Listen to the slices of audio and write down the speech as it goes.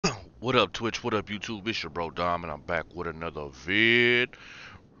What up, Twitch? What up, YouTube? It's your bro Dom, and I'm back with another vid.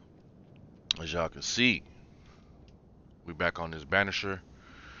 As y'all can see, we back on this Banisher.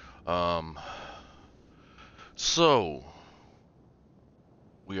 Um, so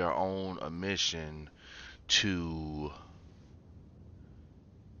we are on a mission to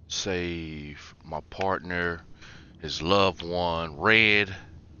save my partner, his loved one, Red,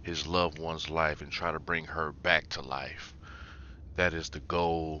 his loved one's life, and try to bring her back to life. That is the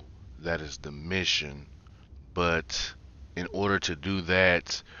goal. That is the mission. But in order to do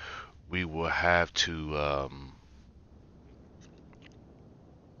that, we will have to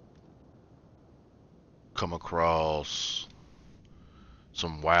come across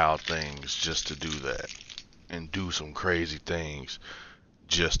some wild things just to do that, and do some crazy things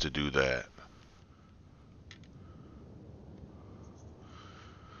just to do that.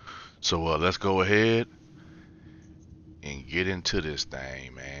 So let's go ahead and get into this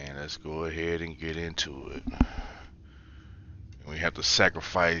thing, man. Let's go ahead and get into it. And we have to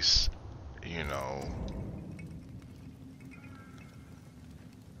sacrifice, you know.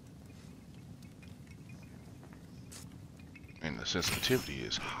 And the sensitivity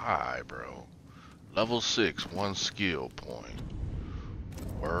is high, bro. Level 6, 1 skill point.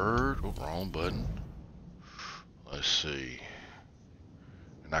 Word, oh, wrong button. Let's see.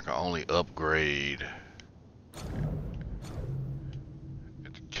 And I can only upgrade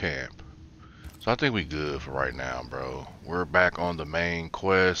at the camp. So I think we good for right now, bro. We're back on the main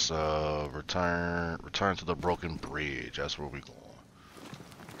quest. Return to the broken bridge. That's where we going.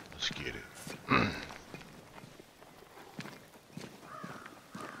 Let's get it.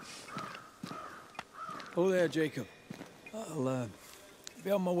 Oh there, Jacob. I'll be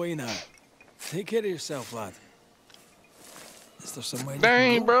on my way now. Take care of yourself, lad. Is there somewhere you can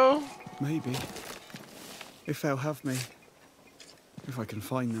Dang, go? bro. Maybe. If they'll have me. If I can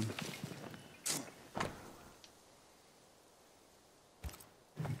find them.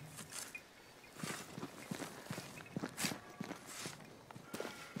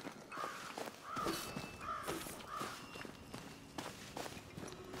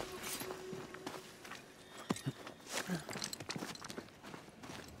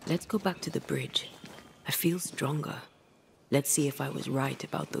 Let's go back to the bridge. I feel stronger. Let's see if I was right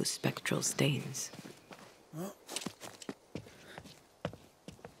about those spectral stains.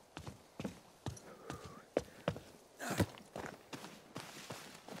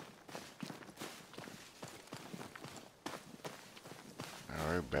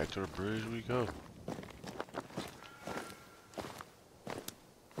 Alright, back to the bridge we go.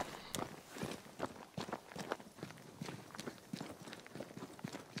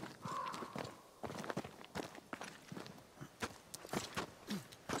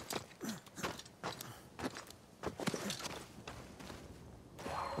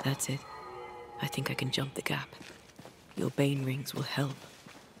 That's it. I think I can jump the gap. Your bane rings will help.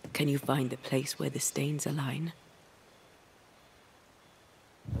 Can you find the place where the stains align?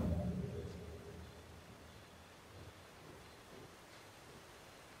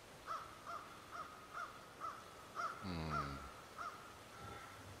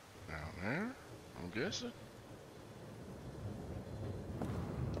 Down there, I'm guessing.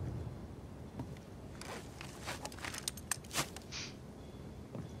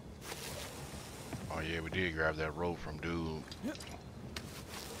 Oh yeah, we did grab that rope from dude.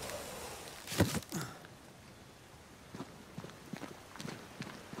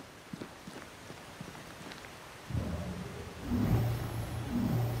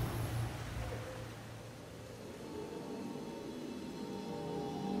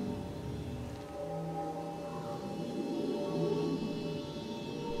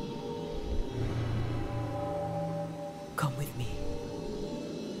 Come with me.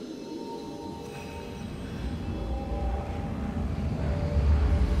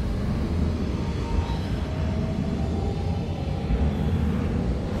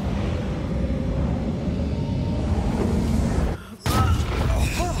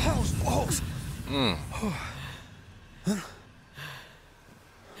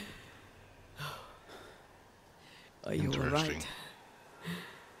 Are you all Interesting.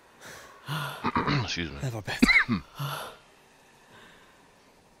 right? Excuse me. Never better.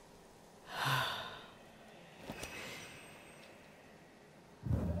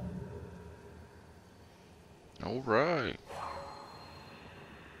 All right.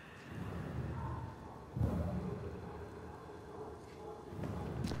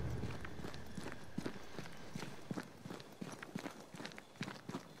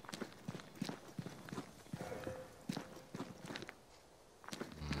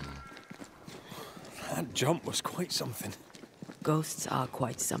 That jump was quite something. Ghosts are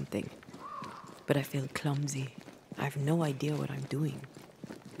quite something. But I feel clumsy. I have no idea what I'm doing.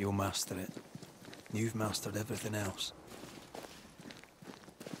 You'll master it. You've mastered everything else.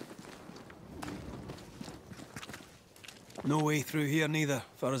 No way through here neither,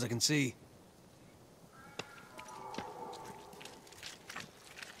 far as I can see.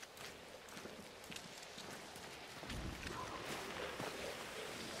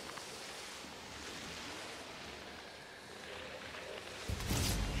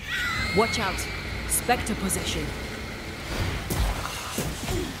 Watch out! Spectre possession.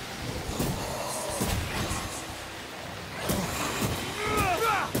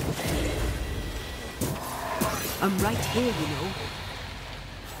 I'm right here, you know.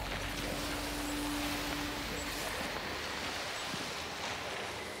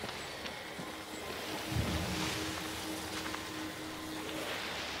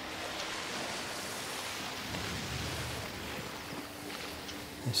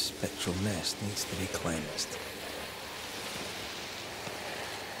 This spectral nest needs to be cleansed.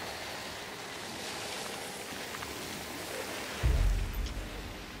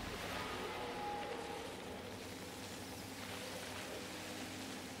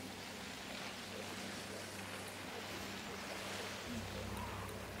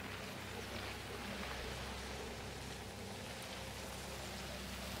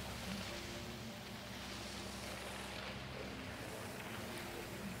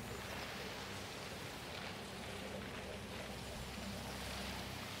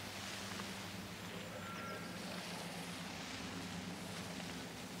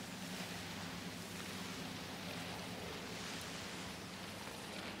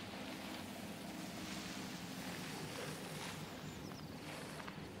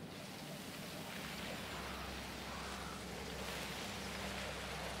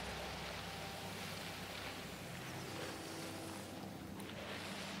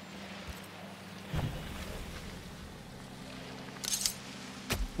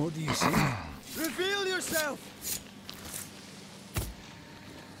 What do you see? Reveal yourself!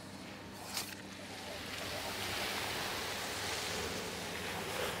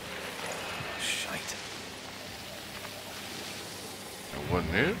 Shite. That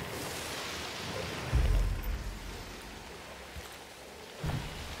wasn't it?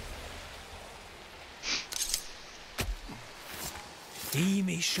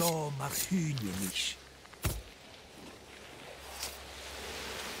 Imi sho marhunianish.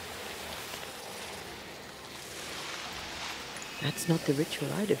 That's not the ritual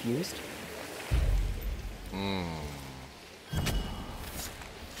I'd have used.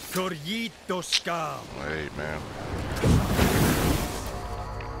 Corrito ska. Hey, man.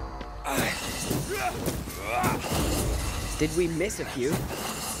 Did we miss a few?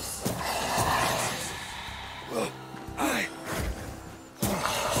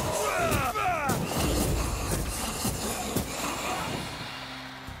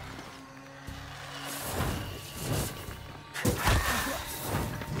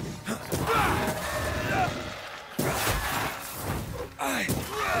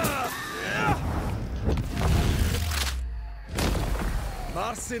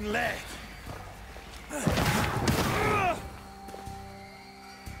 Marsin led.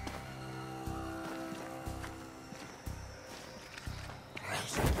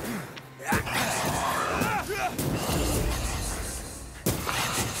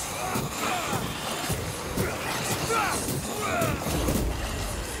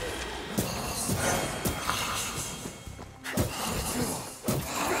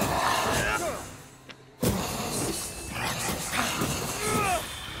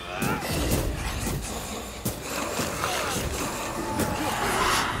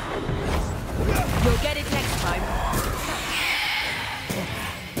 You'll get it next time.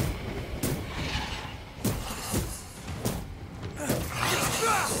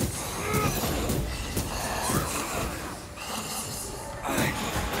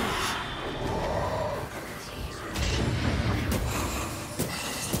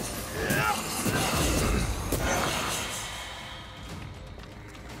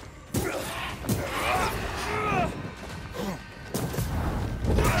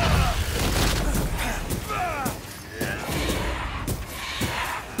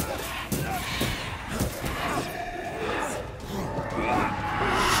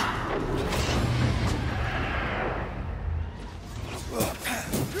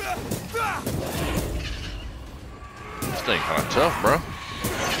 This thing kind of tough, bro.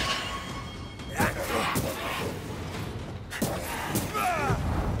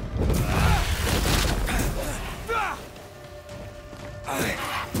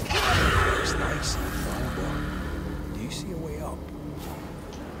 It's nice and well done. Do you see a way up?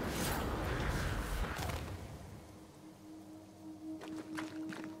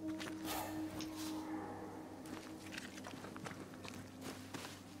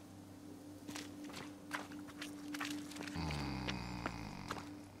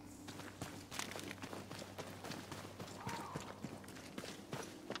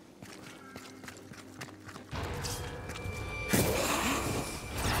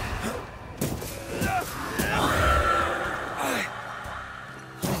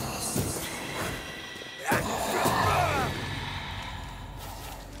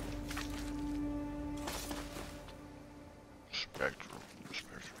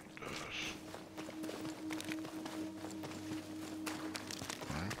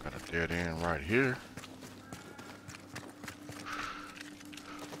 Got a dead end right here.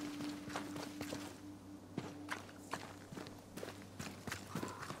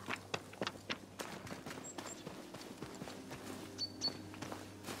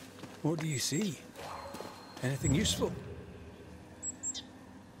 What do you see? Anything useful?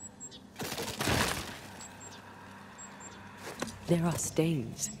 There are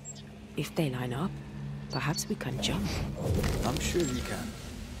stains. If they line up, perhaps we can jump. I'm sure you can.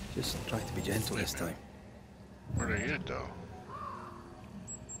 Just try to be gentle this time. Where they at though?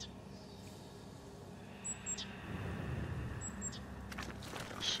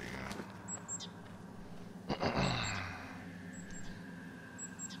 Let's see.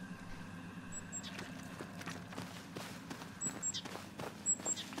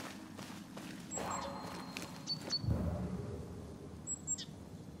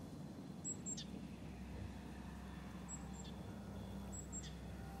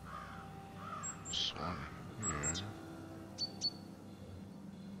 This one here.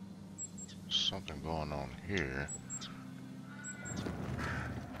 Something going on here.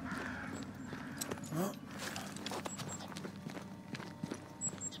 Oh.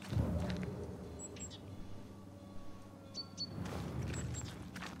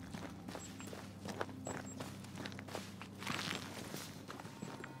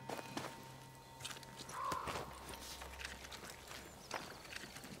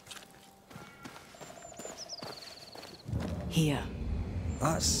 Here,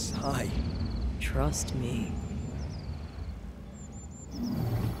 That's high. trust me.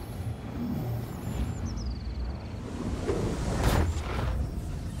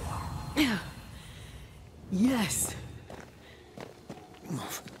 Yes.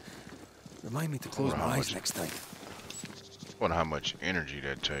 Remind me to close my eyes next time. Wonder how much energy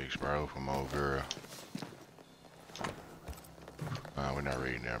that takes, bro, from over. We're not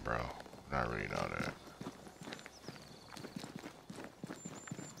reading that, bro. We're not reading all that.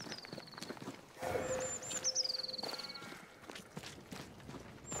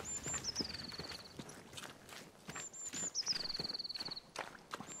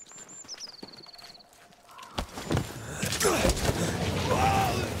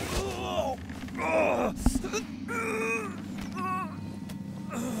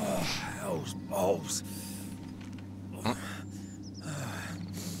 Hell's balls. Are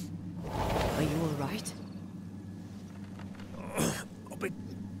you all right? I'll be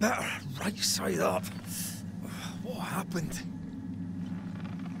better right side up. What happened?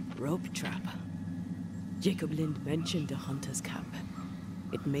 Rope trap. Jacob Lind mentioned a hunter's camp.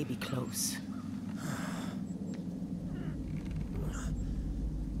 It may be close.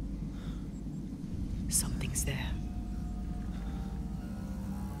 Something's there.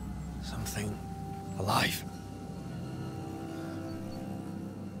 Something alive.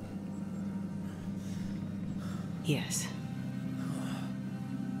 Yes.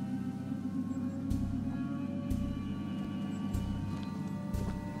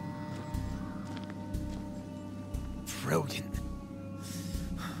 Brilliant.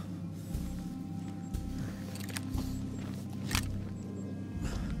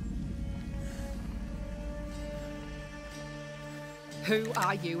 Who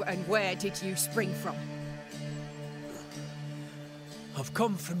are you and where did you spring from? I've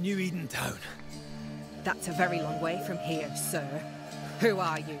come from New Eden Town. That's a very long way from here, sir. Who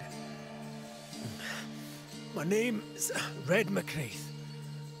are you? My name is Red McCraith.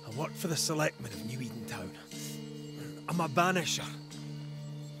 I work for the selectmen of New Eden Town. I'm a banisher.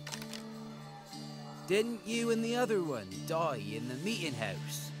 Didn't you and the other one die in the meeting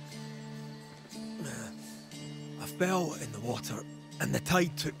house? I fell in the water and the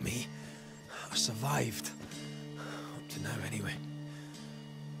tide took me. I survived. Up to now, anyway.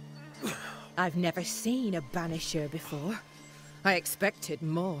 I've never seen a banisher before. I expected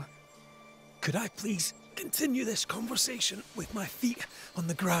more. Could I please continue this conversation with my feet on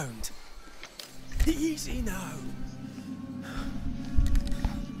the ground? Easy now.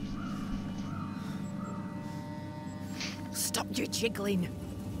 Stop your jiggling.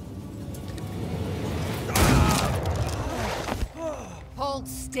 Hold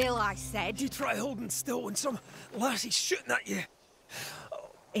still, I said. You try holding still when some lassie's shooting at you.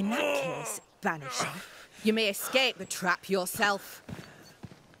 In that case, banisher, you may escape the trap yourself.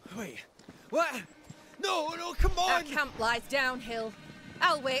 Wait, what? No, no, come Our on! camp lies downhill.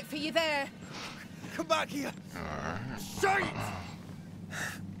 I'll wait for you there. Come back here! Shite!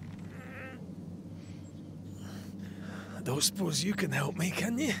 I don't suppose you can help me,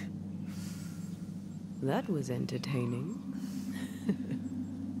 can you? That was entertaining.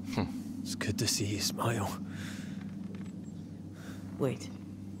 It's good to see you smile. Wait,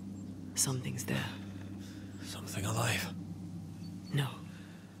 Something's there. Something alive. No.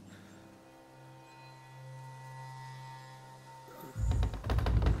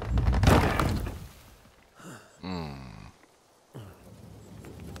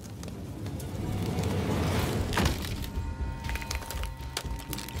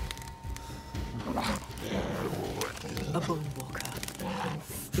 A bone walker.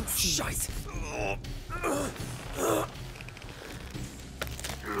 It's Shite!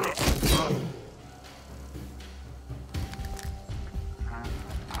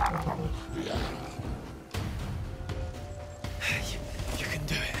 You can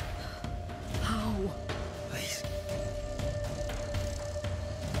do it. How? Please.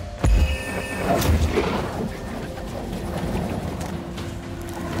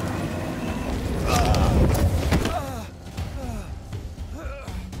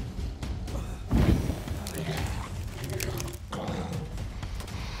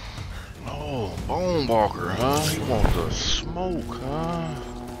 Oh, Bone Walker, huh? You want the smoke, huh?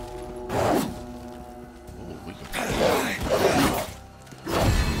 Oh, we can.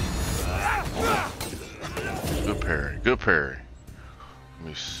 Good parry, good parry. Let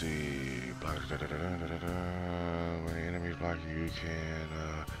me see. Block, when the enemies block you, you can.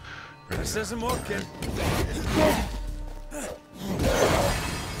 This isn't working.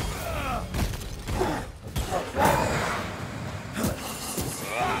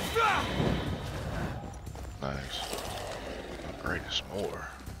 Nice. Upgrade is more.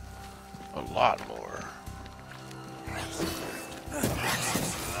 A lot more.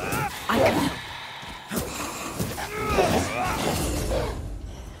 I can.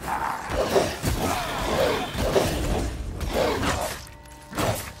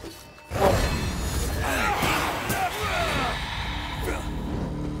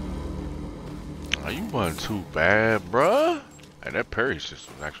 Oh, you wasn't too bad, bruh. And that parry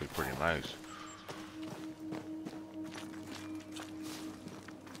system is actually pretty nice.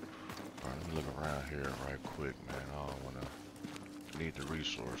 Alright, let me look around here right quick, man. I don't wanna need the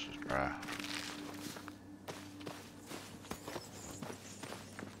resources, bruh.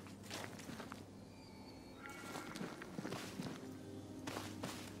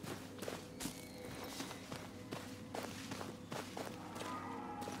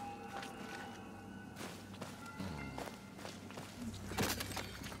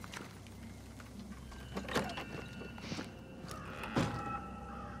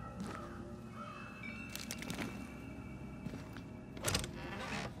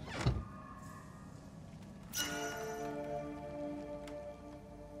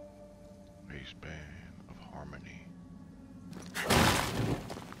 Band of Harmony.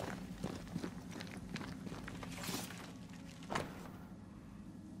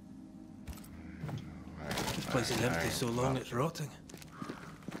 This place is empty so long it's rotting.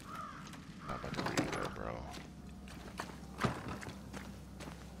 Not about to read that, bro.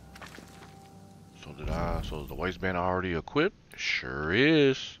 So is the waistband already equipped? Sure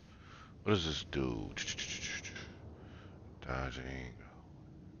is. What does this do? Dodging.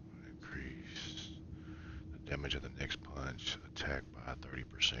 Increase the damage of the next punch. Attack by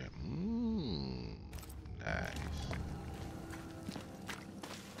 30%. Nice.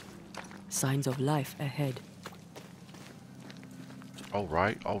 Signs of life ahead.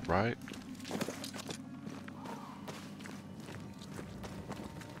 Alright, alright.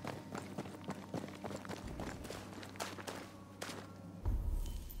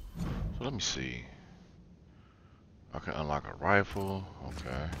 So let me see. I can unlock a rifle.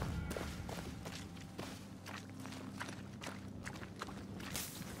 Okay.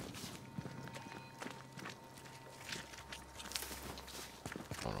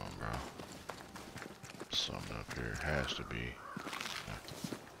 Hold on, bro. Something up here has to be.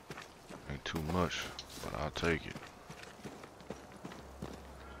 Ain't too much, but I'll take it.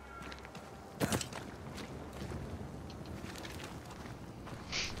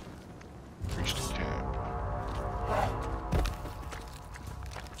 Reach the camp.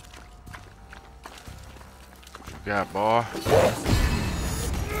 What you got, boy?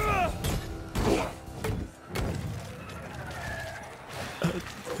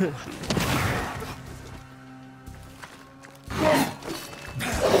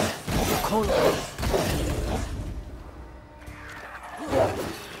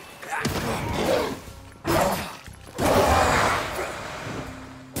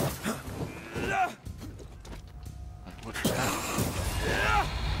 What is that?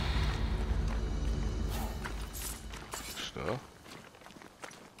 Stuff.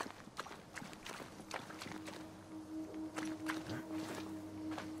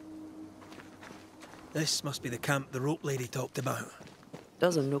 This must be the camp the rope lady talked about.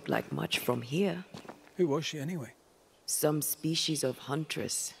 Doesn't look like much from here. Who was she anyway? Some species of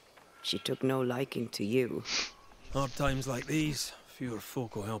huntress. She took no liking to you. Hard times like these, fewer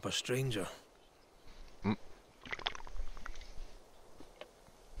folk will help a stranger. Alright,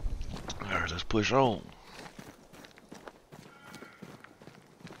 let's push on.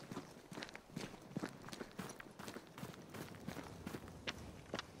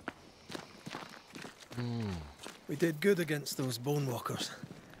 We did good against those bone walkers.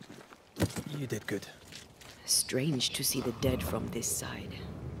 You did good. Strange to see the dead from this side.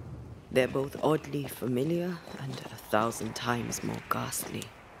 They're both oddly familiar and 1,000 times more ghastly.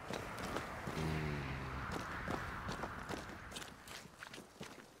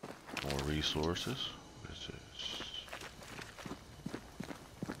 More resources. What's this?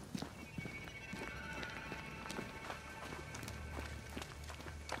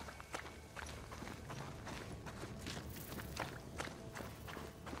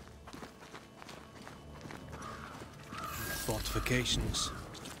 Fortifications.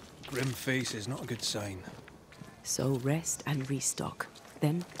 Grim face is not a good sign. So rest and restock,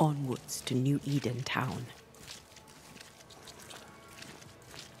 then onwards to New Eden town.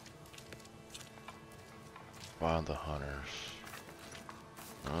 Find the hunters.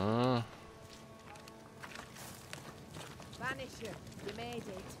 Banisher, you made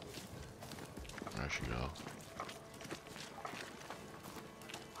it. There she go.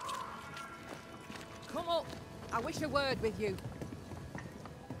 Come up. I wish a word with you.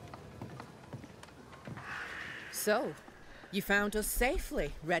 So, you found us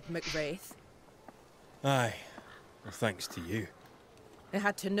safely, Red McWraith. Aye. Well, thanks to you. I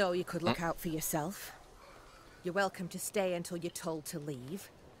had to know you could look out for yourself. You're welcome to stay until you're told to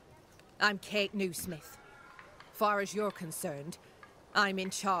leave. I'm Kate Newsmith. Far as you're concerned, I'm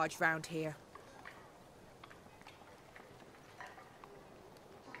in charge round here.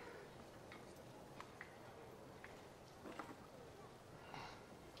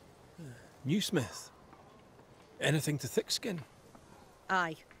 Newsmith. Anything to Thickskin?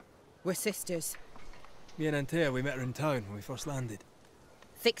 Aye. We're sisters. Me and Antea, we met her in town when we first landed.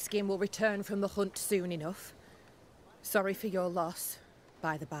 Thickskin will return from the hunt soon enough. Sorry for your loss,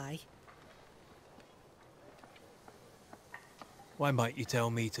 by the by. Why might you tell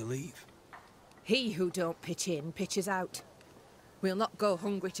me to leave? He who don't pitch in, pitches out. We'll not go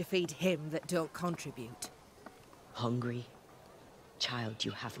hungry to feed him that don't contribute. Hungry? Child, you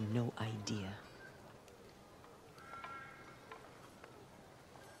have no idea.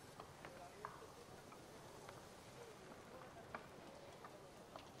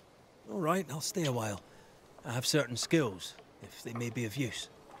 All right, I'll stay a while. I have certain skills, if they may be of use.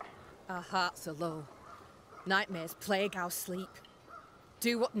 Our hearts are low. Nightmares plague our sleep.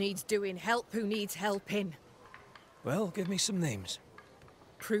 Do what needs doing, help who needs helping. Well, give me some names.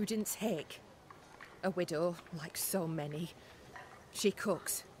 Prudence Hake. A widow, like so many. She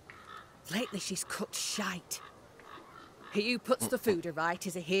cooks. Lately she's cooked shite. He who puts the food aright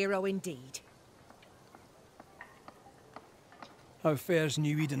is a hero indeed. How fares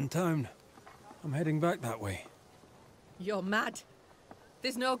New Eden town? I'm heading back that way. You're mad.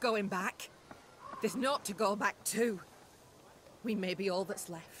 There's no going back. There's naught to go back to. We may be all that's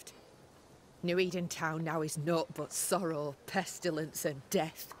left. New Eden town now is naught but sorrow, pestilence and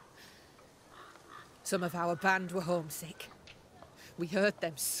death. Some of our band were homesick. We heard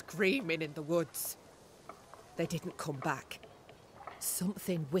them screaming in the woods. They didn't come back.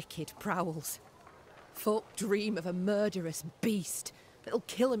 Something wicked prowls. Folk dream of a murderous beast that'll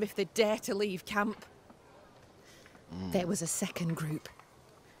kill them if they dare to leave camp. There was a second group.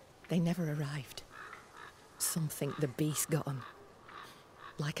 They never arrived. Some think the beast got 'em.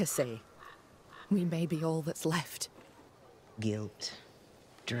 Like I say, we may be all that's left. Guilt,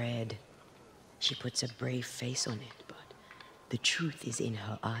 dread. She puts a brave face on it, but the truth is in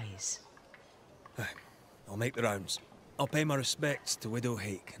her eyes. Aye, I'll make the rounds. I'll pay my respects to Widow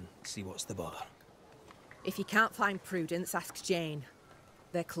Hake and see what's the bother. If you can't find Prudence, ask Jane.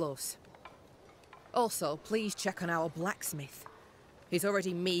 They're close. Also, please check on our blacksmith. His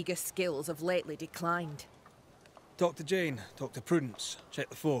already meagre skills have lately declined. Talk to Jane, talk to Prudence,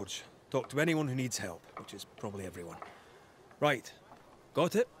 check the forge, talk to anyone who needs help, which is probably everyone. Right,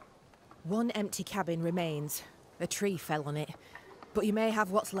 got it? One empty cabin remains. A tree fell on it, but you may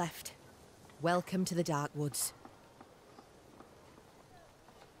have what's left. Welcome to the Dark Woods.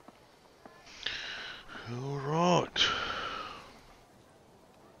 All right.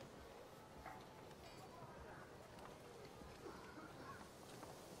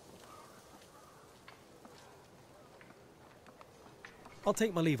 I'll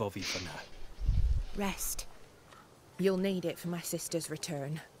take my leave of you for now. Rest. You'll need it for my sister's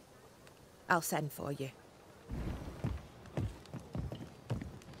return. I'll send for you.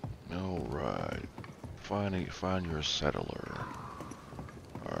 Alright. Find your settler.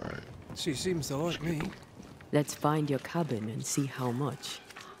 Alright. She seems to like me. Let's find your cabin and see how much.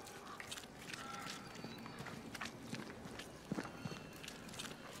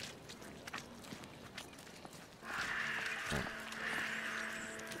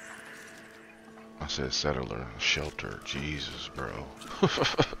 I said settler, shelter. Jesus, bro.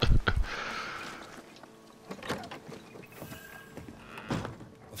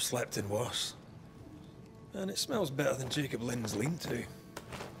 I've slept in worse. And it smells better than Jacob Lynn's lean-to.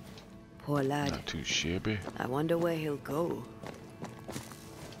 Poor lad. Not too shabby. I wonder where he'll go.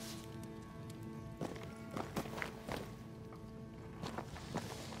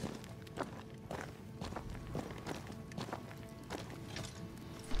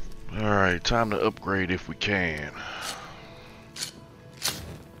 Alright, time to upgrade if we can.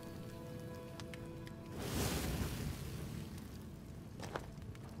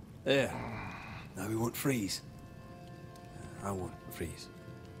 There. Now we won't freeze. I won't freeze.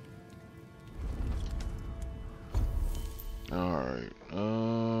 Alright,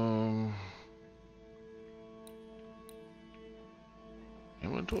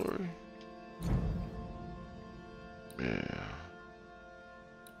 inventory? Yeah.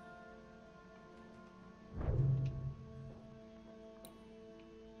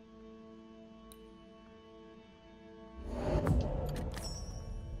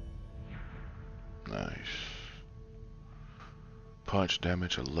 Nice. Punch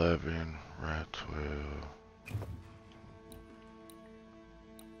damage 11, rat 12.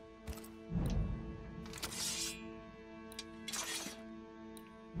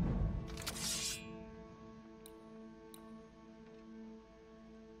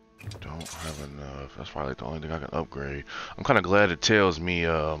 Don't have enough. That's probably the only thing I can upgrade. I'm kind of glad it tells me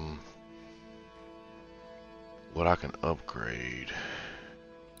what I can upgrade.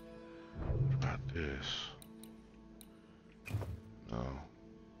 What about this? No.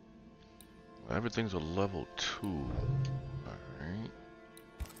 Everything's a level 2. Alright.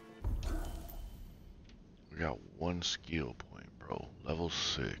 We got 1 skill point, bro. Level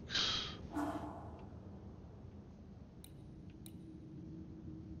 6.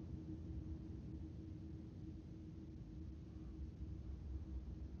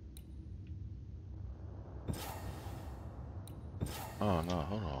 Oh no,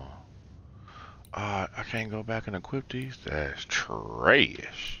 hold on. I can't go back and equip these? That's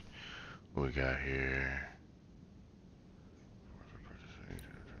trash. What we got here?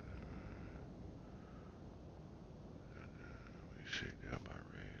 We shake that by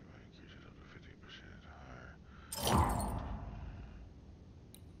rate, increases up to 50% higher.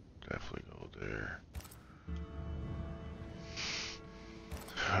 Definitely go there.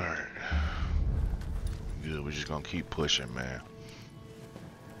 Alright. Good, we're just gonna keep pushing, man.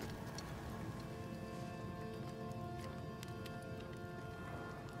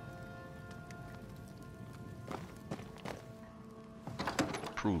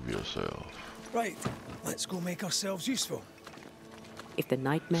 Prove yourself. Right, let's go make ourselves useful. If the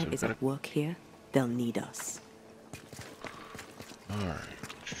nightmare is at work here, they'll need us. Alright.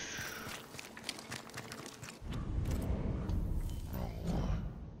 Wrong one.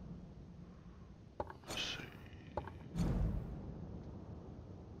 Let's see.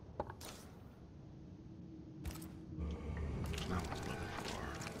 That's not what I'm looking for.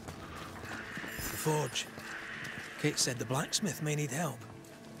 The forge. Kate said the blacksmith may need help.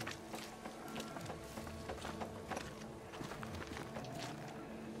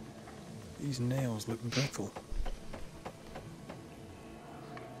 These nails look brittle.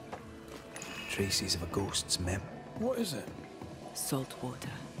 Traces of a ghost's mem. What is it? Salt water.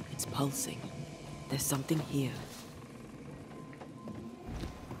 It's pulsing. There's something here.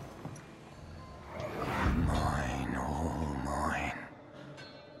 Mine, all mine.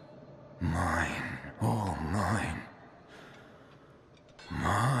 Mine, all mine.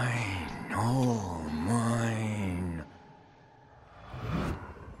 Mine, all mine.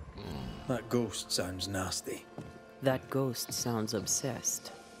 That ghost sounds nasty. That ghost sounds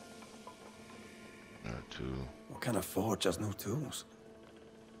obsessed. That too. What kind of forge has no tools?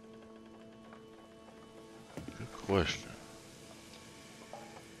 Good question.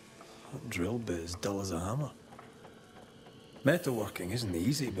 That drill bit is dull as a hammer. Metalworking isn't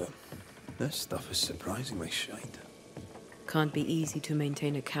easy, but this stuff is surprisingly shite. Can't be easy to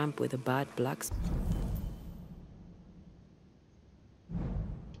maintain a camp with a bad blacksmith.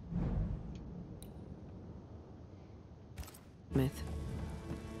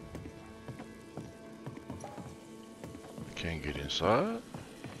 inside?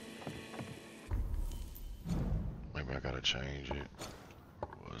 Maybe I gotta change it.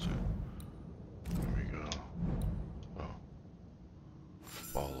 What was it? There we go. Oh.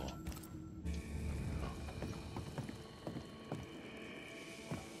 Follow.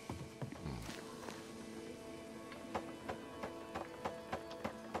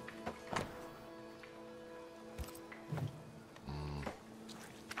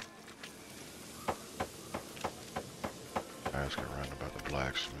 Ask around about the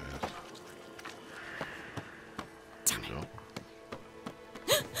blacksmith. Damn There we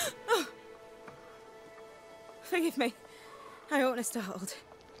it. go. Forgive me. I oughtn't have startled.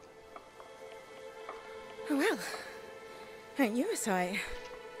 Oh well. Ain't you a sight?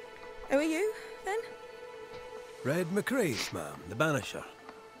 Who are you, then? Red McCrae, ma'am, the Banisher.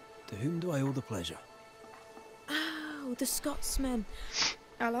 To whom do I owe the pleasure? Oh, the Scotsman.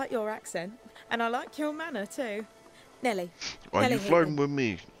 I like your accent, and I like your manner too. Nellie. Why Nellie you flirting Hickman. with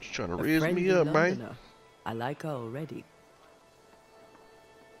me? Just trying to A raise me friendly up, man. Londoner. I like her already.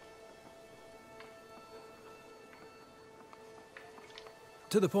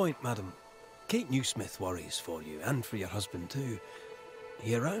 To the point, madam. Kate Newsmith worries for you, and for your husband too.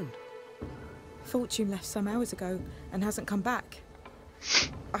 He around? Fortune left some hours ago and hasn't come back.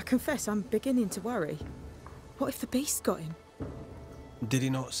 I confess I'm beginning to worry. What if the beast got him? Did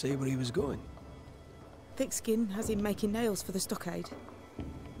he not say where he was going? Thick Skin has him making nails for the stockade.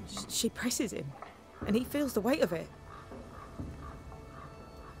 She presses him, and he feels the weight of it.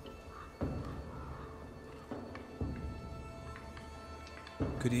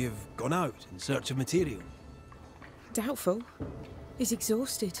 Could he have gone out in search of material? Doubtful. He's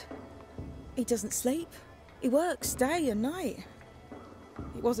exhausted. He doesn't sleep. He works day and night.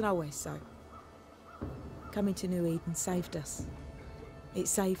 It wasn't always so. Coming to New Eden saved us. It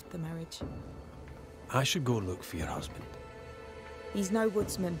saved the marriage. I should go look for your husband. He's no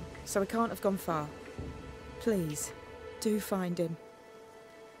woodsman, so he can't have gone far. Please, do find him.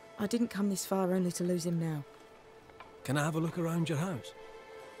 I didn't come this far only to lose him now. Can I have a look around your house?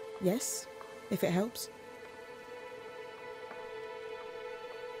 Yes, if it helps.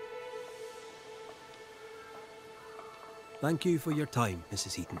 Thank you for your time,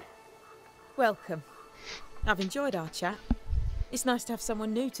 Mrs. Heaton. Welcome. I've enjoyed our chat. It's nice to have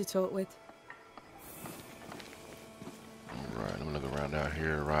someone new to talk with. Alright, let me look around out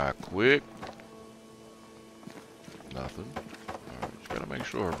here right quick. Nothing. Alright, just gotta make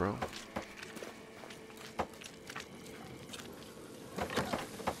sure, bro.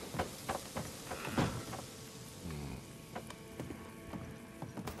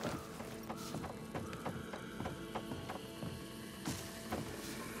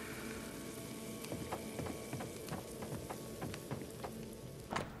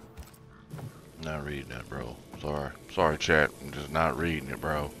 Not reading that, bro. Sorry, chat. I'm just not reading it,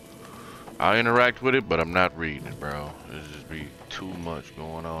 bro. I interact with it, but I'm not reading it, bro. There's just be too much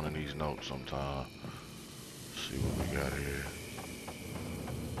going on in these notes sometimes. Let's see what we got here.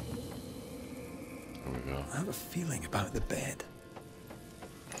 There we go. I have a feeling about the bed.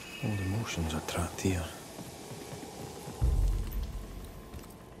 Old emotions are trapped here.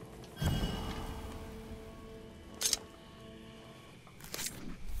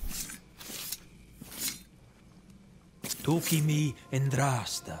 Toki mi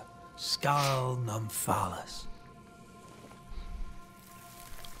indrasta, skal nam falas.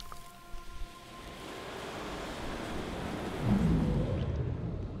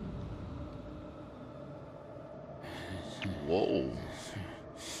 Whoa.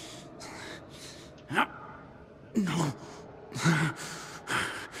 No.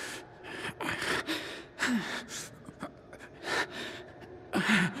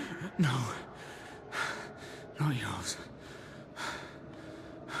 No. Not yours.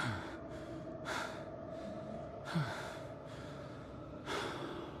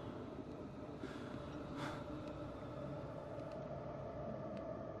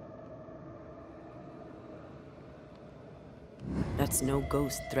 That's no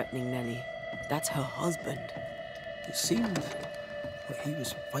ghost threatening Nellie. That's her husband. It seemed that he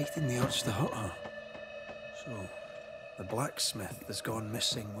was fighting the urge to hurt her. So, the blacksmith has gone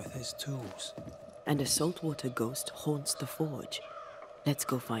missing with his tools. And a saltwater ghost haunts the forge. Let's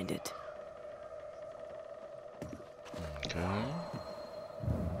go find it. Okay.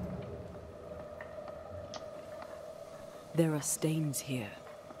 There are stains here.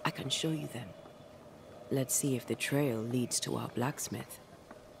 I can show you them. Let's see if the trail leads to our blacksmith.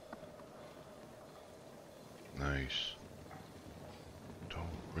 Nice. Don't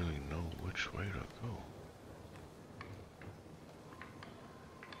really know which way to go.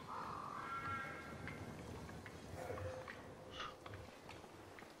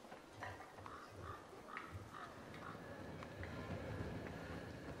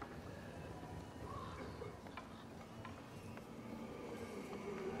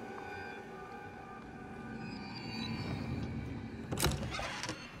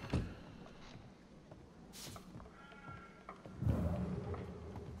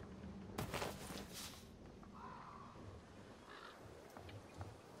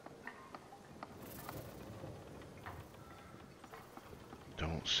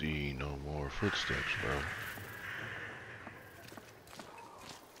 Don't see no more footsteps, bro.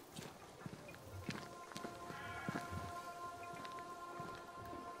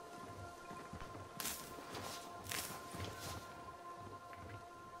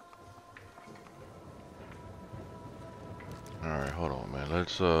 Alright, hold on, man.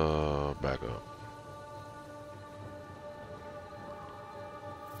 Let's back up.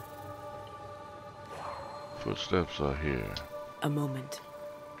 Footsteps are here. A moment.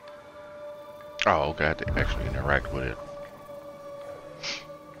 Oh, okay. I had to actually interact with it.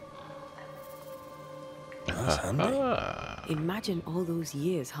 That's handy. Imagine all those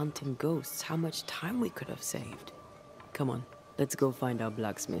years hunting ghosts, how much time we could have saved. Come on, let's go find our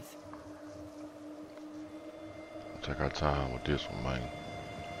blacksmith. Take our time with this one, man.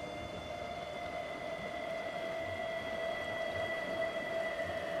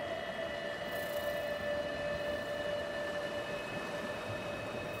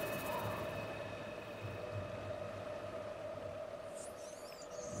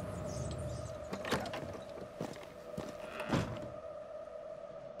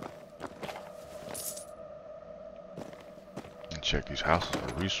 Check these houses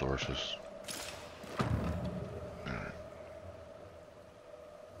for resources. Alright.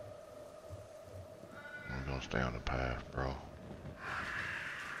 We're gonna stay on the path, bro.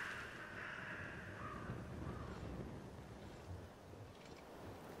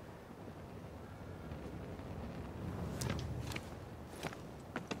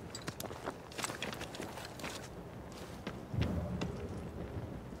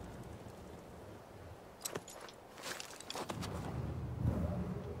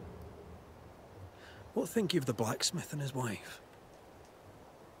 What think you of the blacksmith and his wife?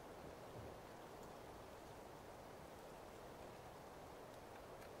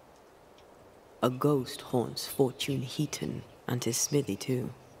 A ghost haunts Fortune Heaton and his smithy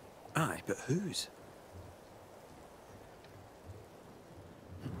too. Aye, but whose?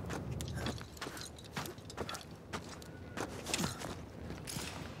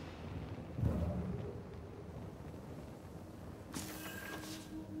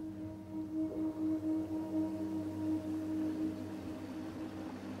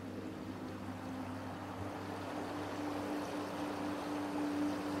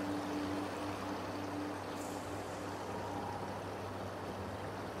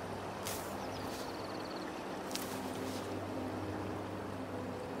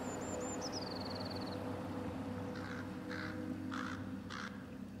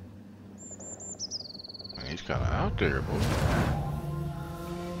 He's kind of out there, boy.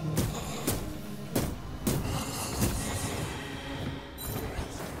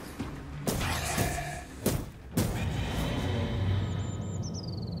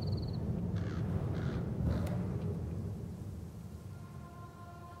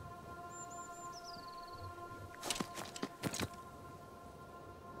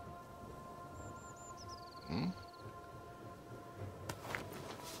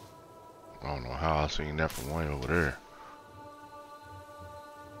 I don't know how I seen that from way over there.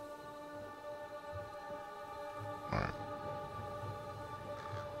 Alright.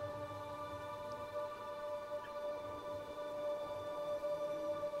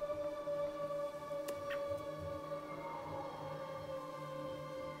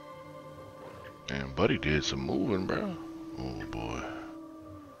 Damn, buddy did some moving, bro. Oh boy.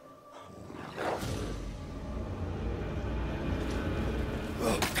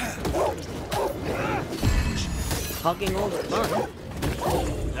 Hogging all the fun.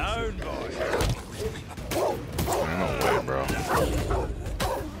 Down, boy. Ain't no way, bro.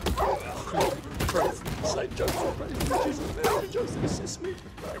 Saint Joseph, Jesus, Mary, Joseph, assist me.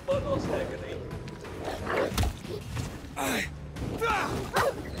 My lost agony.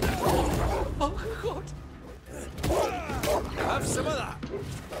 Oh, God. Have some of that.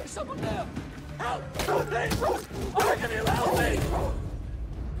 Someone there. Help! Please! I reckon he'll help me.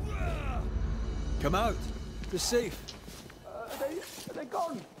 Come out. They're safe. Are they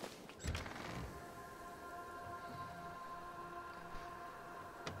gone?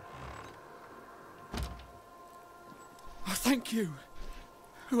 I thank you,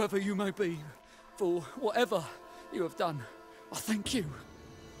 whoever you may be, for whatever you have done. I thank you.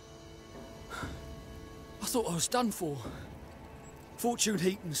 I thought I was done for. Fortune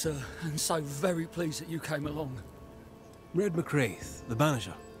Heaton, sir, and so very pleased that you came along. Red McCraith, the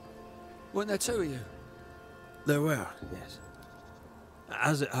Banisher. Weren't there two of you? There were, yes.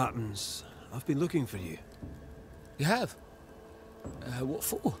 As it happens, I've been looking for you. You have? What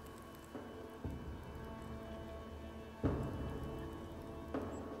for?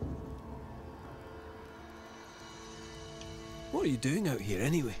 What are you doing out here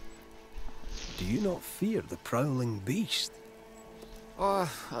anyway? Do you not fear the prowling beast? I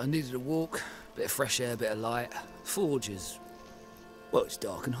needed a walk, bit of fresh air, bit of light. Forge is... well, it's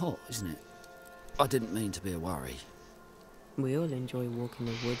dark and hot, isn't it? I didn't mean to be a worry. We all enjoy walking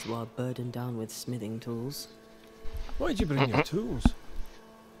the woods while burdened down with smithing tools. Why'd you bring your tools?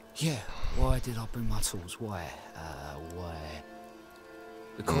 Yeah, why did I bring my tools? Why?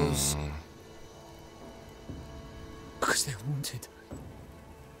 Because... because they're haunted.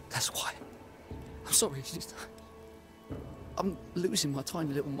 That's why. I'm sorry, it's just... I'm losing my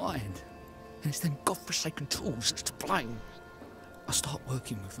tiny little mind. And it's them godforsaken tools that's to blame. I start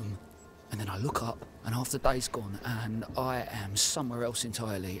working with them, and then I look up, and half the day's gone, and I am somewhere else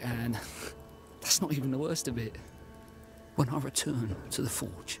entirely, and that's not even the worst of it. When I return to the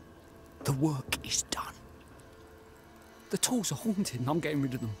forge, the work is done. The tools are haunted, and I'm getting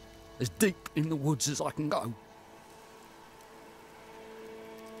rid of them. As deep in the woods as I can go.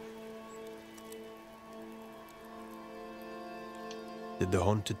 Did the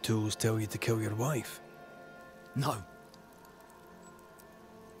haunted tools tell you to kill your wife? No.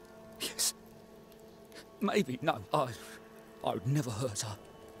 Yes. Maybe, no. I would never hurt her.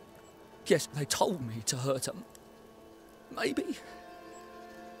 Yes, they told me to hurt her. Maybe.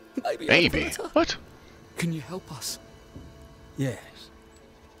 Maybe I'd hurt her. What? Can you help us? Yes.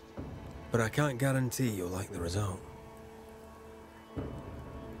 But I can't guarantee you'll like the result.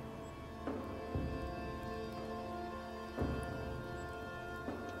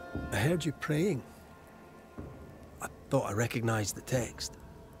 I heard you praying. I thought I recognized the text.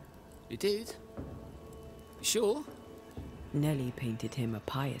 You did? You sure? Nellie painted him a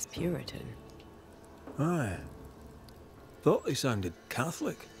pious Puritan. Aye. Thought he sounded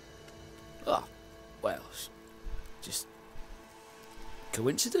Catholic. Ah, well, just...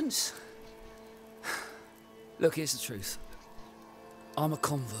 coincidence? Look, here's the truth. I'm a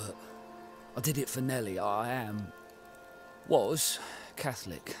convert. I did it for Nellie. Was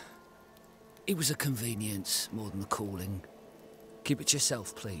Catholic. It was a convenience more than a calling. Keep it to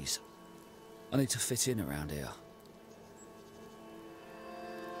yourself, please. I need to fit in around here.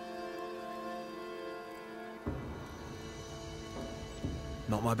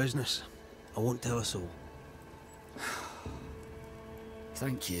 Not my business. I won't tell a soul.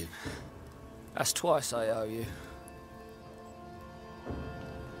 Thank you. That's twice I owe you.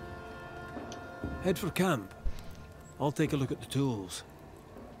 Head for camp. I'll take a look at the tools.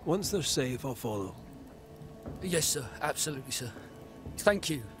 Once they're safe, I'll follow. Yes, sir. Absolutely, sir. Thank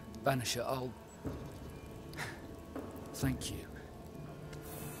you, Banisher. I'll... Thank you.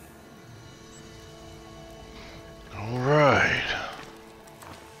 Alright.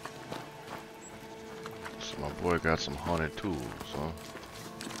 So my boy got some haunted tools, huh?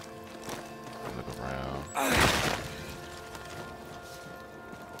 Look around.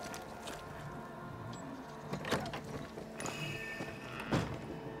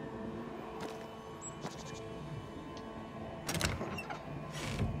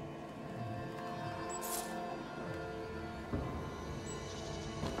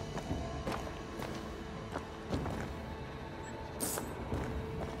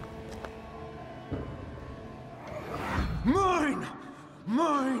 Mine!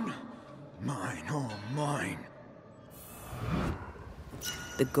 Mine! Mine, oh mine.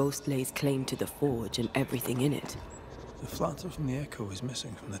 The ghost lays claim to the forge and everything in it. The flatter from the echo is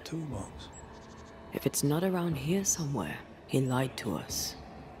missing from the toolbox. If it's not around here somewhere, he lied to us.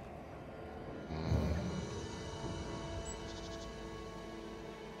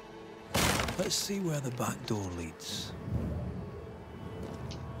 Let's see where the back door leads.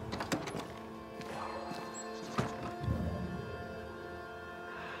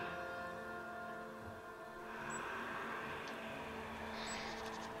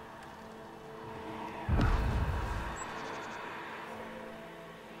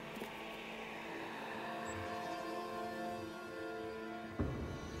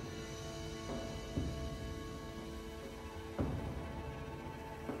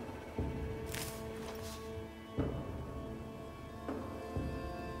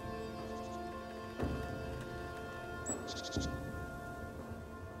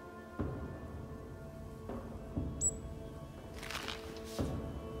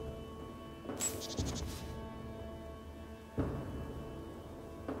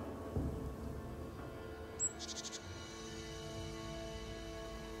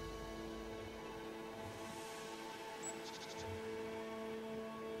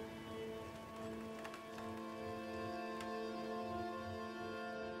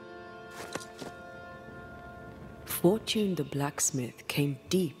 Fortune the blacksmith came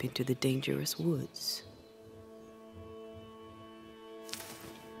deep into the dangerous woods.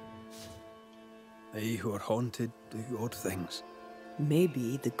 They who are haunted do odd things.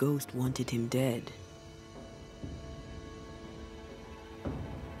 Maybe the ghost wanted him dead.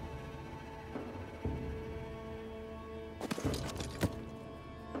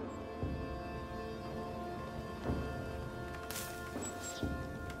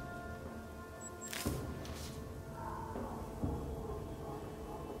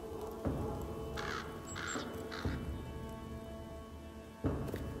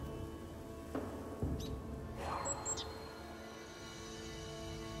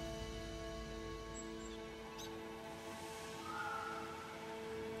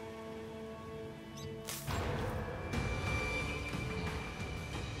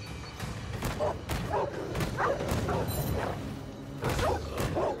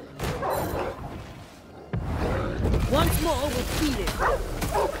 Once more, we'll feel it.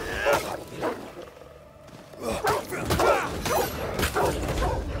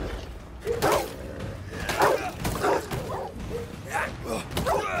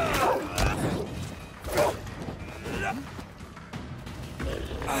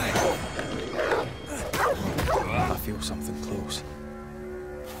 I feel something close.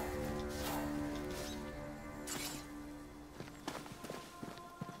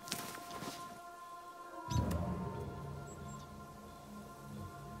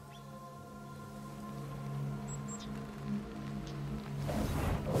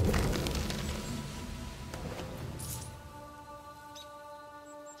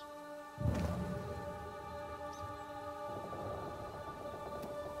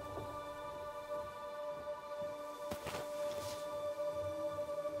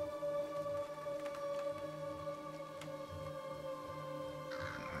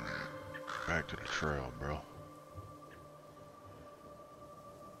 Back to the trail, bro.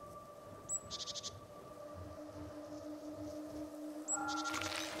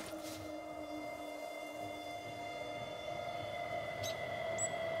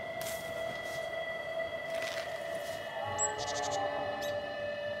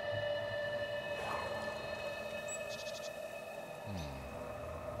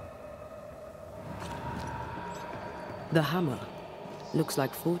 The hammer. Looks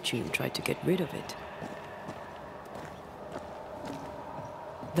like Fortune tried to get rid of it.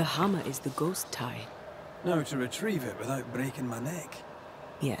 The hammer is the ghost tie. Now to retrieve it without breaking my neck.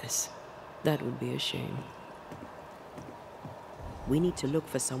 Yes, that would be a shame. We need to look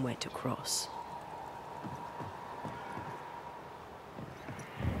for somewhere to cross.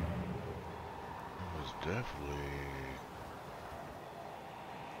 It was definitely...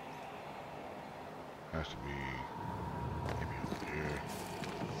 has to be maybe over here.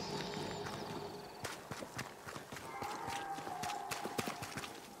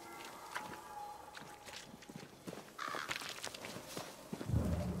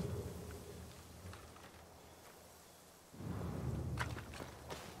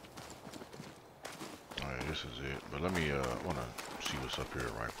 Alright, this is it. But let me, I want to see what's up here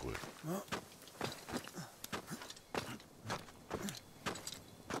right quick.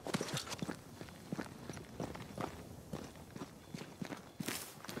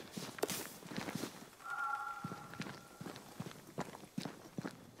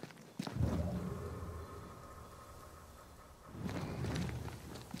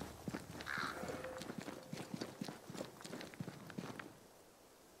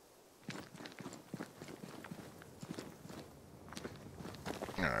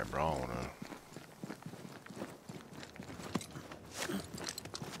 Alright, bro, I wanna...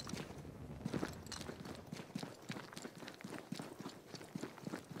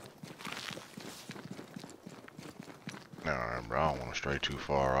 Alright, bro, I don't wanna stray too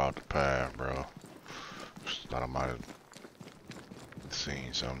far out the path, bro. Just thought I might have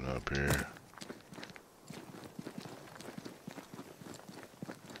seen something up here. Alright,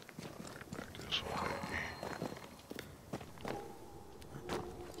 back this way.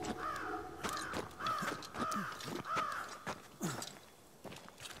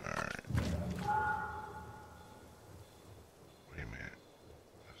 Wait a minute.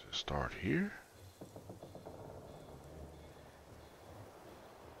 Does it start here?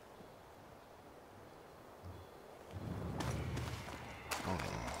 Oh no.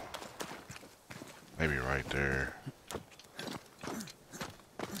 Maybe right there.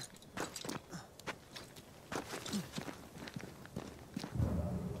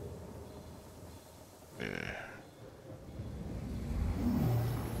 Yeah.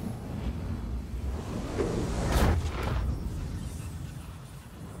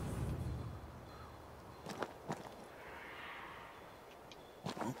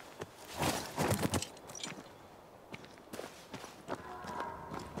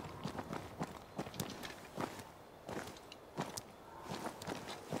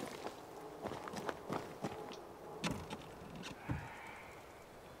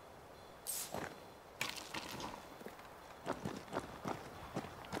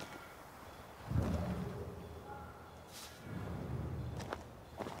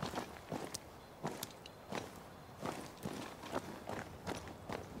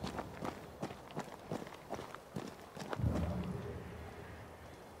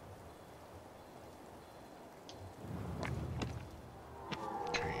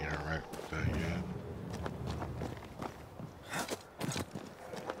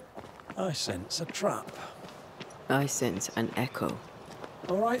 I sense a trap. I sense an echo.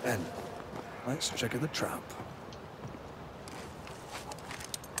 All right then. Let's trigger the trap.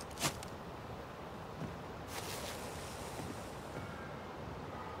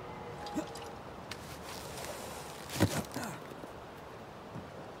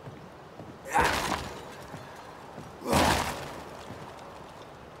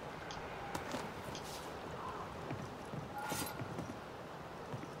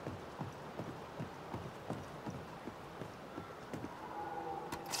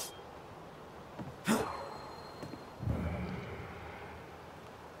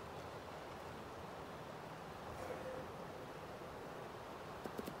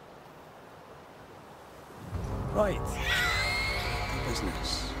 Right. The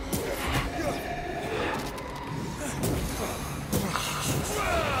business.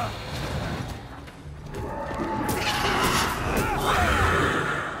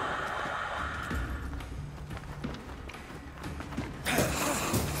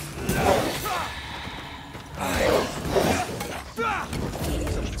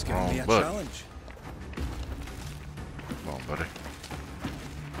 Someone's giving me a button. challenge. Come on, buddy.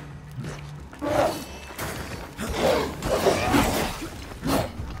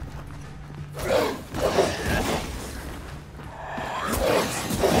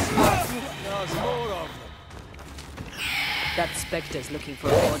 There's more of them. That spectre's looking for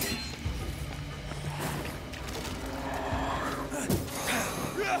a body.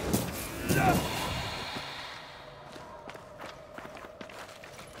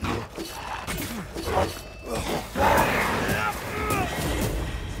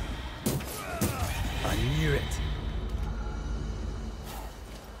 I knew it.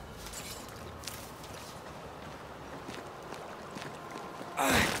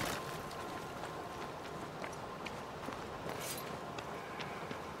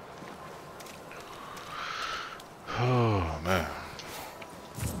 Oh, man.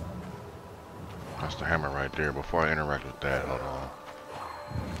 That's the hammer right there. Before I interact with that, hold on.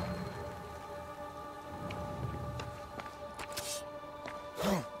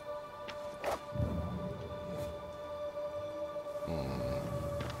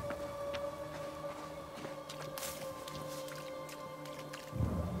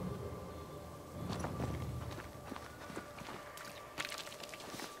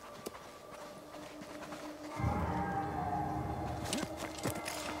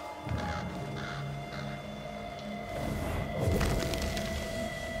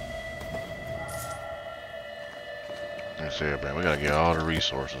 Like I said, man, we gotta get all the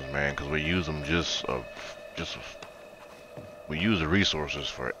resources, man, because we use them we use the resources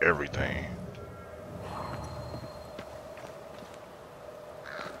for everything.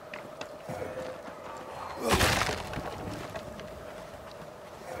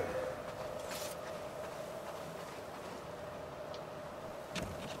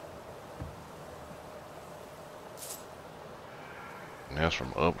 And that's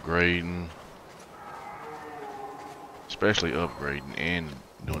from upgrading. Especially upgrading and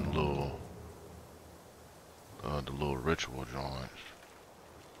doing the little ritual joints.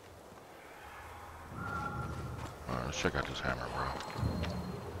 Alright, let's check out this hammer,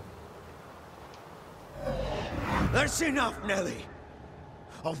 bro. That's enough, Nelly.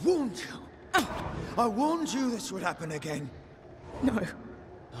 I warned you. I warned you this would happen again. No. Look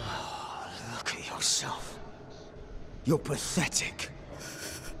at yourself. You're pathetic.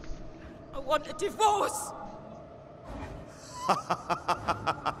 I want a divorce.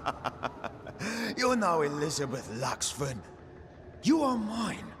 You're no Elizabeth Luxford. You are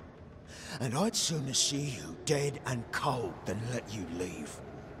mine. And I'd sooner see you dead and cold than let you leave.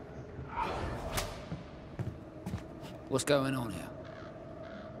 What's going on here?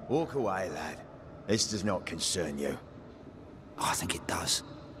 Walk away, lad. This does not concern you. I think it does.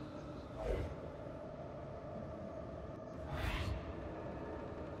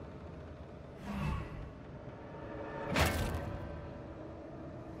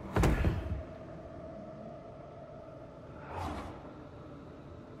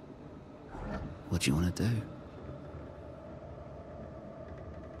 What do you want to do?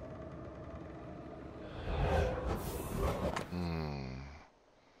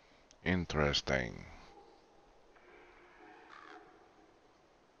 Interesting.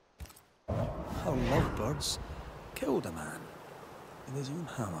 How lovebirds killed a man with his own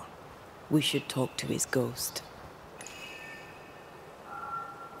hammer. We should talk to his ghost.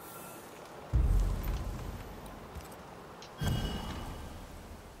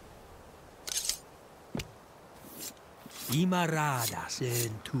 Imarada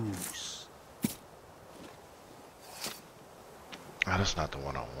sentus. Ah, that's not the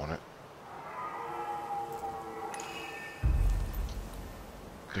one I wanted.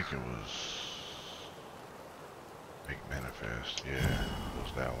 think it was Big Manifest. Yeah, it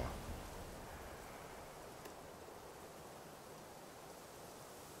was that one.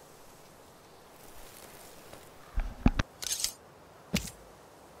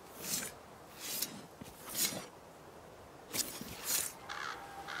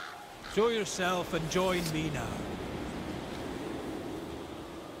 Show yourself and join me now.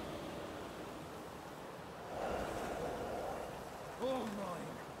 All mine.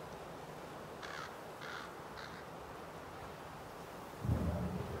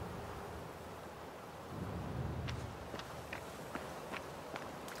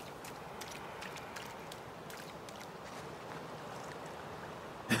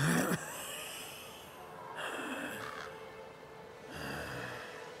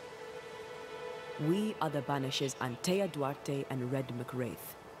 We are the Banishers Antea Duarte and Red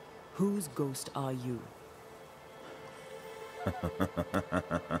McWraith. Whose ghost are you?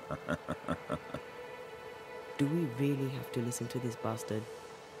 Do we really have to listen to this bastard?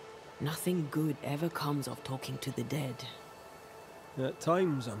 Nothing good ever comes of talking to the dead. At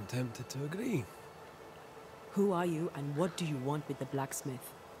times, I'm tempted to agree. Who are you and what do you want with the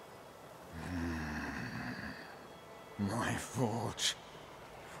blacksmith? My forge.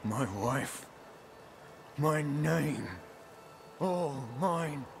 My wife. My name. All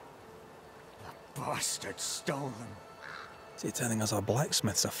mine. The bastard stole them. Is he telling us our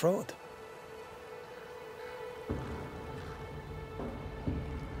blacksmith's a fraud?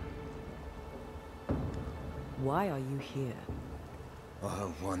 Why are you here? I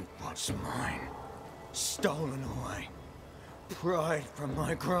want what's mine. Stolen away. Pried from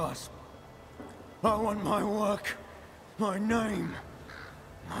my grasp. I want my work. My name.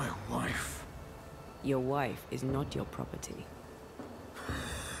 My wife. Your wife is not your property.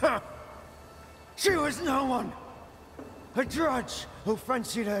 She was no one! A drudge who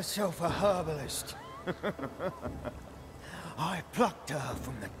fancied herself a herbalist. I plucked her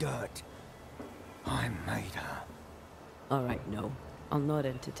from the dirt. I made her. All right, no. I'll not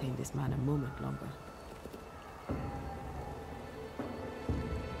entertain this man a moment longer.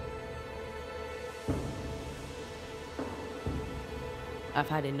 I've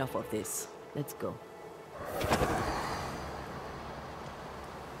had enough of this. Let's go.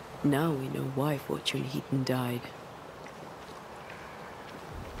 Now we know why Fortune Heaton died.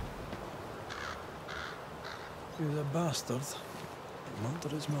 He was a bastard.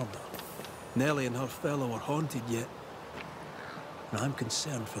 Murder is murder. Nellie and her fellow are haunted yet. And I'm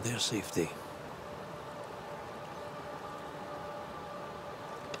concerned for their safety.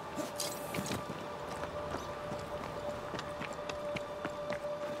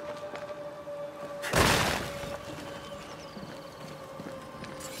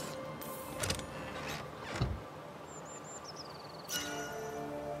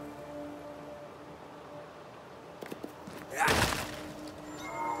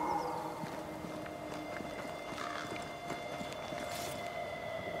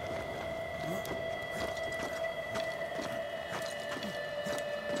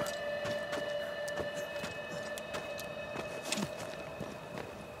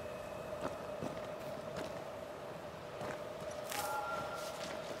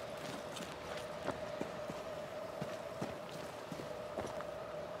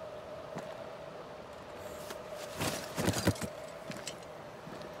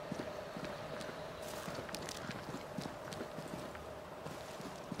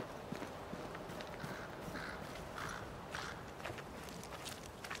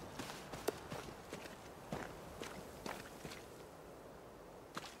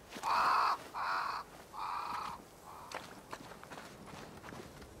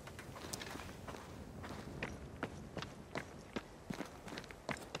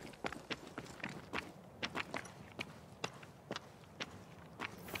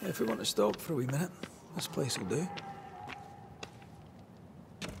 If we want to stop for a wee minute, this place will do.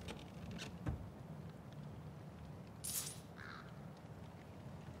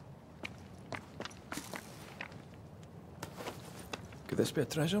 Could this be a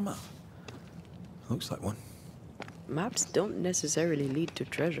treasure map? Looks like one. Maps don't necessarily lead to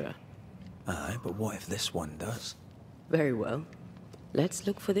treasure. Aye, but what if this one does? Very well. Let's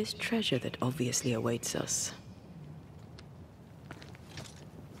look for this treasure that obviously awaits us.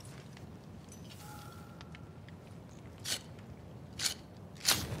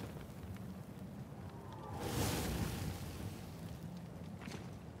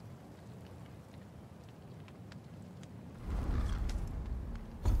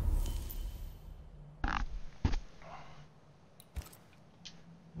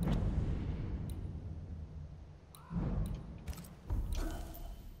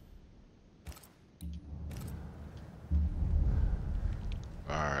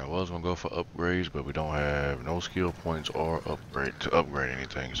 was gonna go for upgrades, but we don't have no skill points or upgrade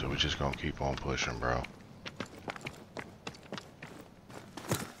anything, so we're just gonna keep on pushing, bro.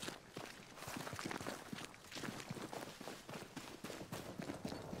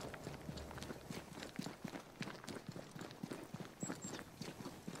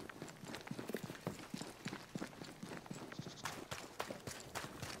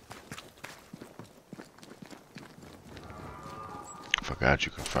 Forgot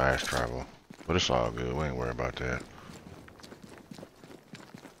you can fast travel, but it's all good. We ain't worried about that.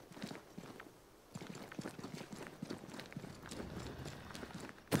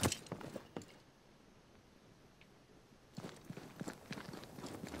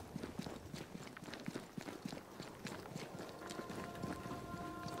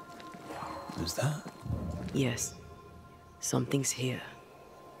 Is that? Yes. Something's here.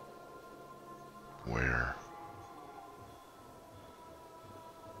 Where?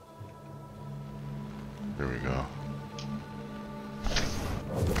 There we go.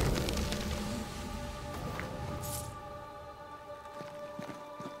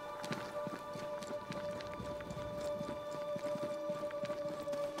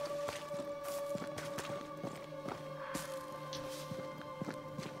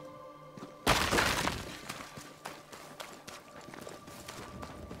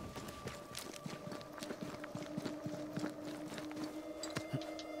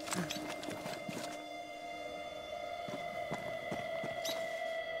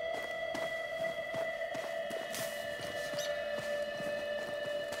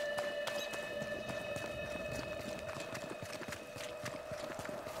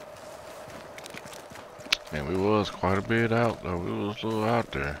 Man, we was quite a bit out though. We was a little out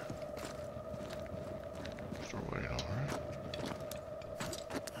there. Still waiting on her.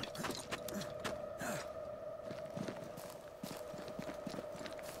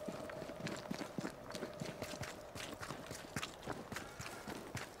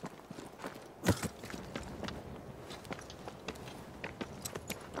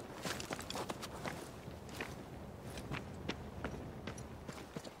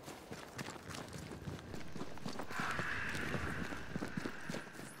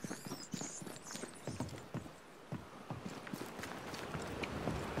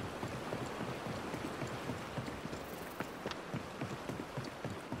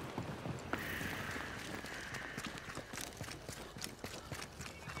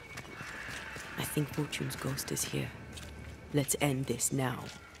 I think Fortune's ghost is here. Let's end this now.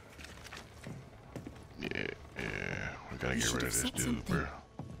 Yeah, we gotta get rid of this dude, bro.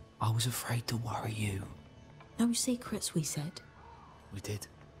 I was afraid to worry you. No secrets, we said. We did.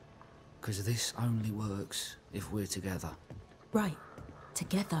 Because this only works if we're together. Right.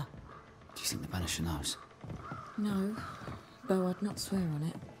 Together. Do you think the Banisher knows? No, though I'd not swear on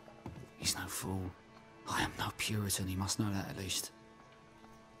it. He's no fool. I am no Puritan, he must know that at least.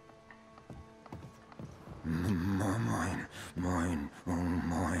 Mine,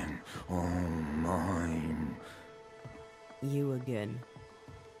 oh mine. You again.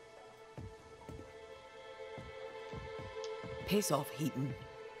 Piss off, Heaton,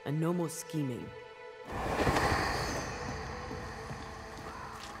 and no more scheming.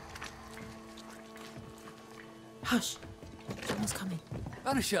 Hush. Someone's coming.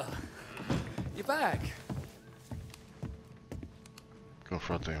 Banisher! You're back!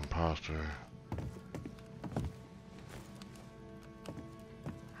 Confront the imposter.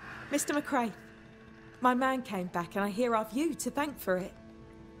 Mr. McRae, my man came back and I hear I've you to thank for it.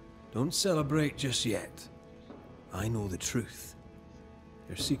 Don't celebrate just yet. I know the truth.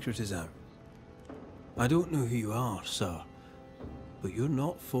 Your secret is out. I don't know who you are, sir, but you're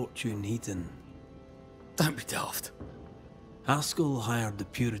not Fortune Heaton. Don't be daft. Haskell hired the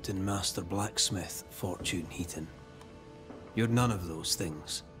Puritan master blacksmith, Fortune Heaton. You're none of those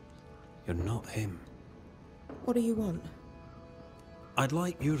things. You're not him. What do you want? I'd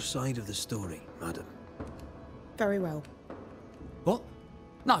like your side of the story, madam. Very well. What?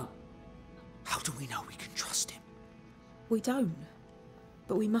 No. How do we know we can trust him? We don't.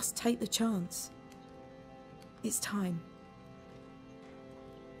 But we must take the chance. It's time.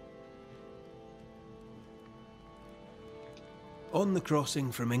 On the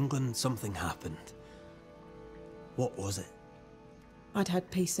crossing from England, something happened. What was it? I'd had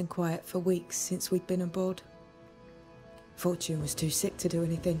peace and quiet for weeks since we'd been aboard. Fortune was too sick to do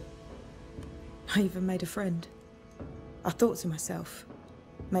anything. I even made a friend. I thought to myself,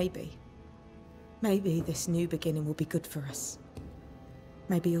 maybe this new beginning will be good for us.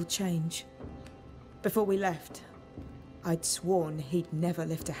 Maybe he'll change. Before we left, I'd sworn he'd never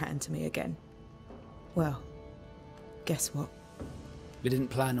lift a hand to me again. Well, guess what? We didn't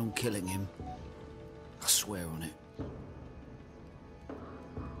plan on killing him. I swear on it.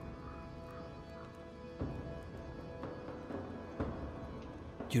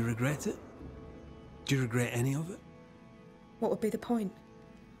 Do you regret it? Do you regret any of it? What would be the point?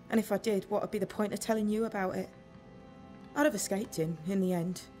 And if I did, what would be the point of telling you about it? I'd have escaped him in the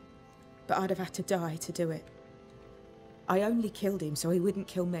end, but I'd have had to die to do it. I only killed him so he wouldn't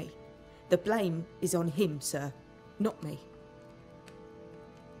kill me. The blame is on him, sir, not me.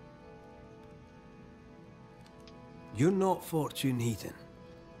 You're not Fortune Heaton.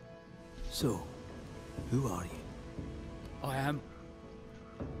 So, who are you? I am.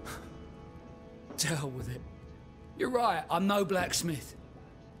 To hell with it. You're right, I'm no blacksmith.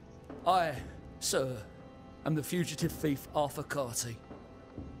 I, sir, am the fugitive thief Arthur Carty.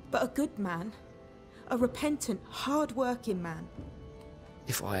 But a good man. A repentant, hard-working man.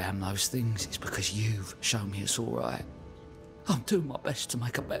 If I am those things, it's because you've shown me it's all right. I'm doing my best to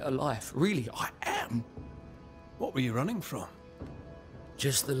make a better life. Really, I am. What were you running from?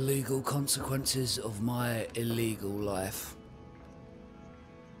 Just the legal consequences of my illegal life.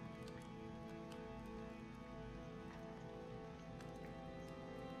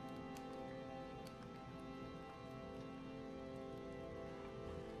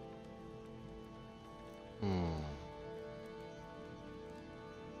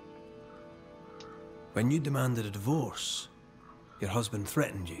 When you demanded a divorce, your husband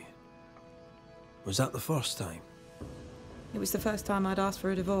threatened you. Was that the first time? It was the first time I'd asked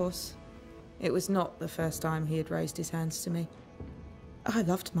for a divorce. It was not the first time he had raised his hands to me. I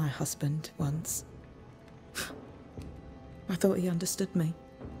loved my husband once. I thought he understood me.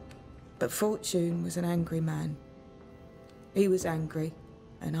 But Fortune was an angry man. He was angry,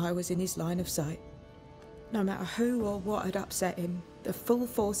 and I was in his line of sight. No matter who or what had upset him, the full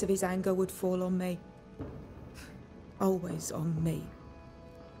force of his anger would fall on me. Always on me.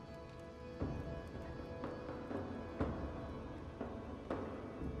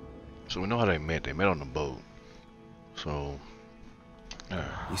 So we know how they met. They met on the boat. So,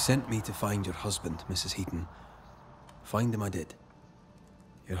 You sent me to find your husband, Mrs. Heaton. Find him I did.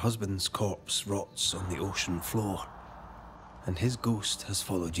 Your husband's corpse rots on the ocean floor, and his ghost has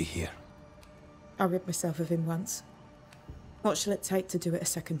followed you here. I rid myself of him once. What shall it take to do it a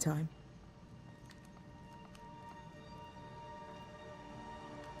second time?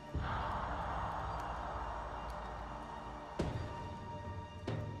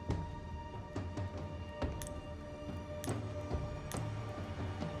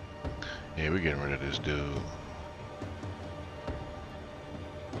 yeah, we're getting rid of this dude.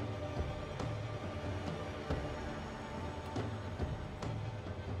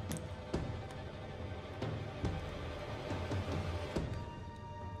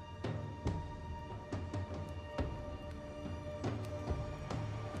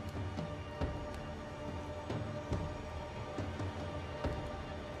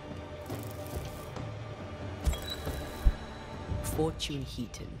 Fortune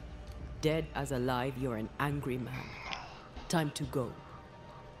Heaton. Dead as alive, you're an angry man. Time to go.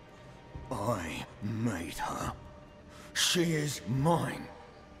 I made her. She is mine.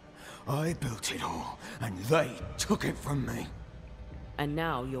 I built it all, and they took it from me. And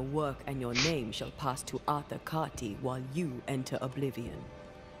now your work and your name shall pass to Arthur Carty while you enter oblivion.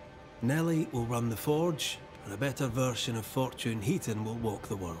 Nellie will run the forge, and a better version of Fortune Heaton will walk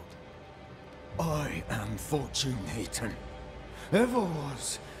the world. I am Fortune Heaton. Ever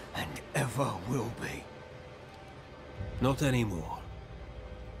was, and ever will be. Not anymore.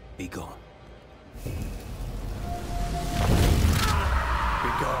 Be gone. Be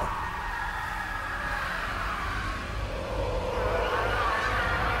gone.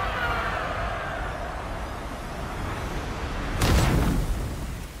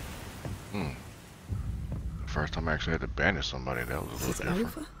 First time I actually had to banish somebody, that was a Is little it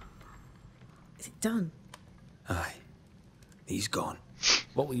different. over? Is it done? Aye. He's gone.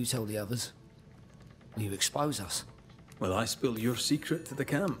 What will you tell the others? Will you expose us? Will I spill your secret to the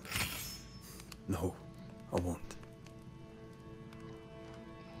camp? No, I won't.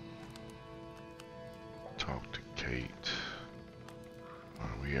 Talk to Kate.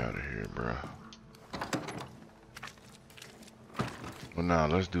 We out of here, bruh. Well, now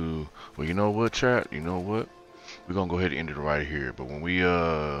let's do. Well, you know what, chat? You know what? We're gonna go ahead and end it right here. But when we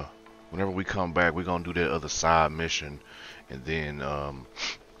whenever we come back, we're gonna do that other side mission, and then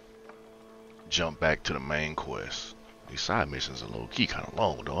jump back to the main quest. These side missions are low key kind of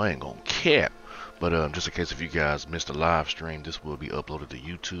long, though. I ain't gonna cap. But just in case if you guys missed the live stream, this will be uploaded to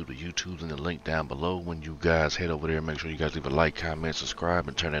YouTube. The YouTube's in the link down below. When you guys head over there, make sure you guys leave a like, comment, subscribe,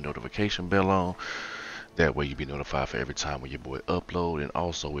 and turn that notification bell on. That way you be notified for every time when your boy upload. And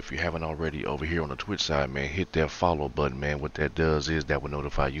also, if you haven't already over here on the Twitch side, man, hit that follow button, man. What that does is that will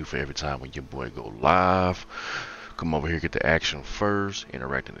notify you for every time when your boy go live. Come over here, get the action first,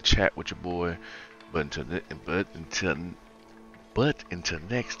 interact in the chat with your boy. But until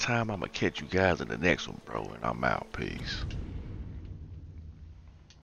next time, I'ma catch you guys in the next one, bro. And I'm out. Peace.